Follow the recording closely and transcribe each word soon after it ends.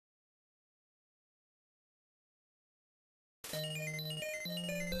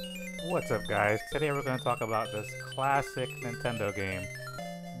What's up guys? Today we're going to talk about this classic Nintendo game,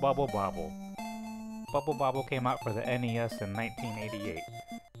 Bubble Bobble. Bubble Bobble came out for the NES in 1988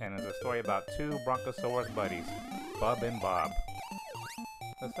 and is a story about two Brontosaurus buddies, Bub and Bob.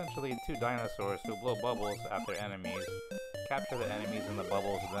 Essentially two dinosaurs who blow bubbles at their enemies, capture the enemies in the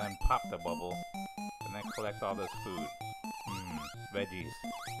bubbles, then pop the bubble, and then collect all this food. Veggies.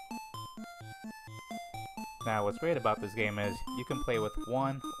 Now what's great about this game is you can play with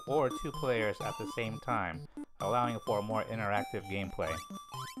one or two players at the same time, allowing for a more interactive gameplay.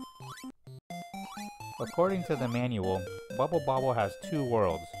 According to the manual, Bubble Bobble has two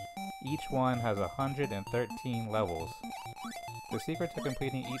worlds. Each one has 113 levels. The secret to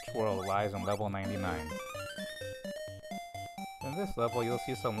completing each world lies in level 99. In this level you'll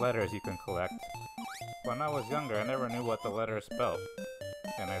see some letters you can collect. When I was younger I never knew what the letters spelled,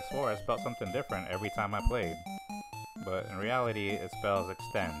 and I swore I spelled something different every time I played. But in reality it spells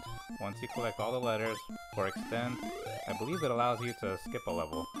extend. Once you collect all the letters for extend, I believe it allows you to skip a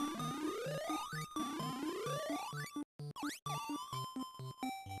level.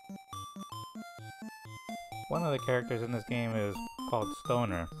 One of the characters in this game is called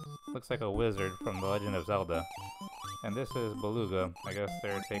Stoner. Looks like a wizard from The Legend of Zelda. And this is Beluga, I guess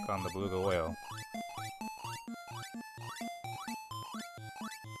their take on the beluga whale.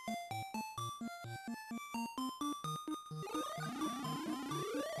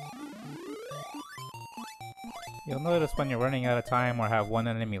 You'll notice when you're running out of time or have one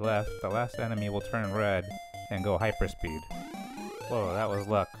enemy left, the last enemy will turn red and go hyperspeed. Whoa, that was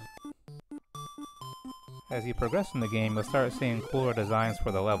luck. As you progress in the game, you'll start seeing cooler designs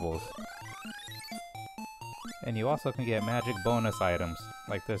for the levels. And you also can get magic bonus items,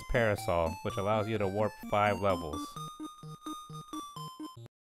 like this parasol, which allows you to warp 5 levels.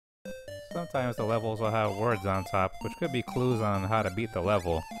 Sometimes the levels will have words on top, which could be clues on how to beat the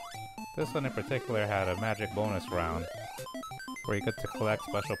level. This one in particular had a magic bonus round, where you get to collect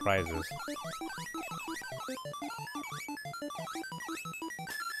special prizes.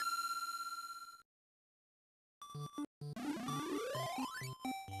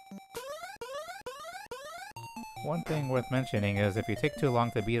 One thing worth mentioning is if you take too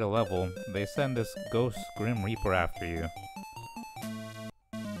long to beat a level, they send this ghost Grim Reaper after you.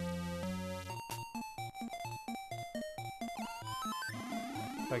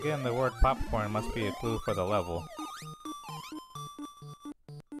 Again, the word popcorn must be a clue for the level.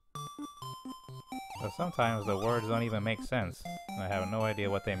 But sometimes the words don't even make sense, and I have no idea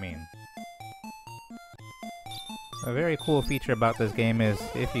what they mean. A very cool feature about this game is,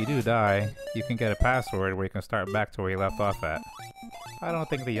 if you do die, you can get a password where you can start back to where you left off at. I don't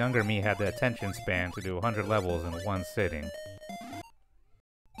think the younger me had the attention span to do 100 levels in one sitting.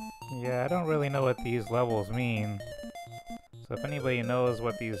 Yeah, I don't really know what these levels mean. So if anybody knows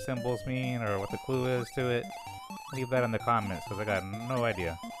what these symbols mean or what the clue is to it, leave that in the comments because I got no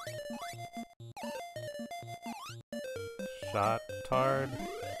idea. Shot tard?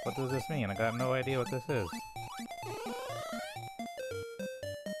 What does this mean? I got no idea what this is.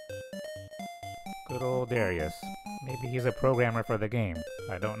 Good old Darius. Maybe he's a programmer for the game.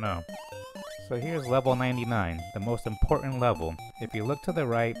 I don't know. So here's level 99, the most important level. If you look to the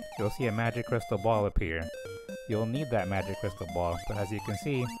right, you'll see a magic crystal ball appear. You'll need that magic crystal ball, but as you can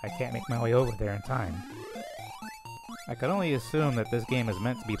see, I can't make my way over there in time. I can only assume that this game is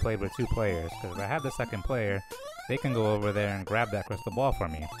meant to be played with 2 players, because if I have the second player, they can go over there and grab that crystal ball for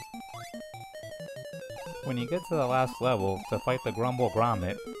me. When you get to the last level, to fight the Grumble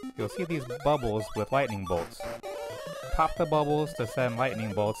Grommet, you'll see these bubbles with lightning bolts. Pop the bubbles to send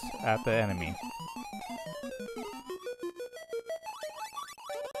lightning bolts at the enemy.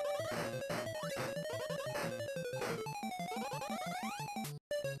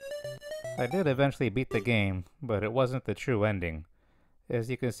 I did eventually beat the game, but it wasn't the true ending. As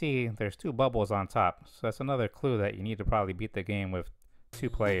you can see, there's 2 bubbles on top, so that's another clue that you need to probably beat the game with 2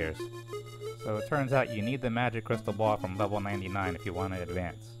 players. So it turns out you need the magic crystal ball from level 99 if you want to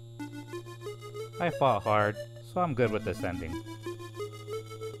advance. I fought hard, so I'm good with this ending.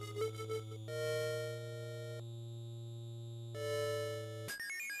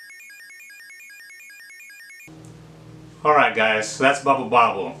 Alright guys, so that's Bubble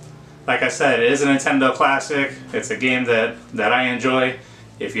Bobble. Like I said, it is a Nintendo classic. It's a game that I enjoy.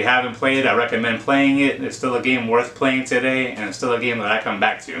 If you haven't played, I recommend playing it. It's still a game worth playing today, and it's still a game that I come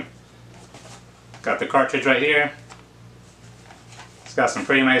back to. Got the cartridge right here. It's got some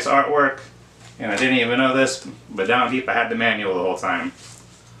pretty nice artwork, and I didn't even know this, but down deep I had the manual the whole time.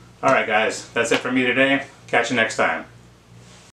 Alright guys, that's it for me today. Catch you next time.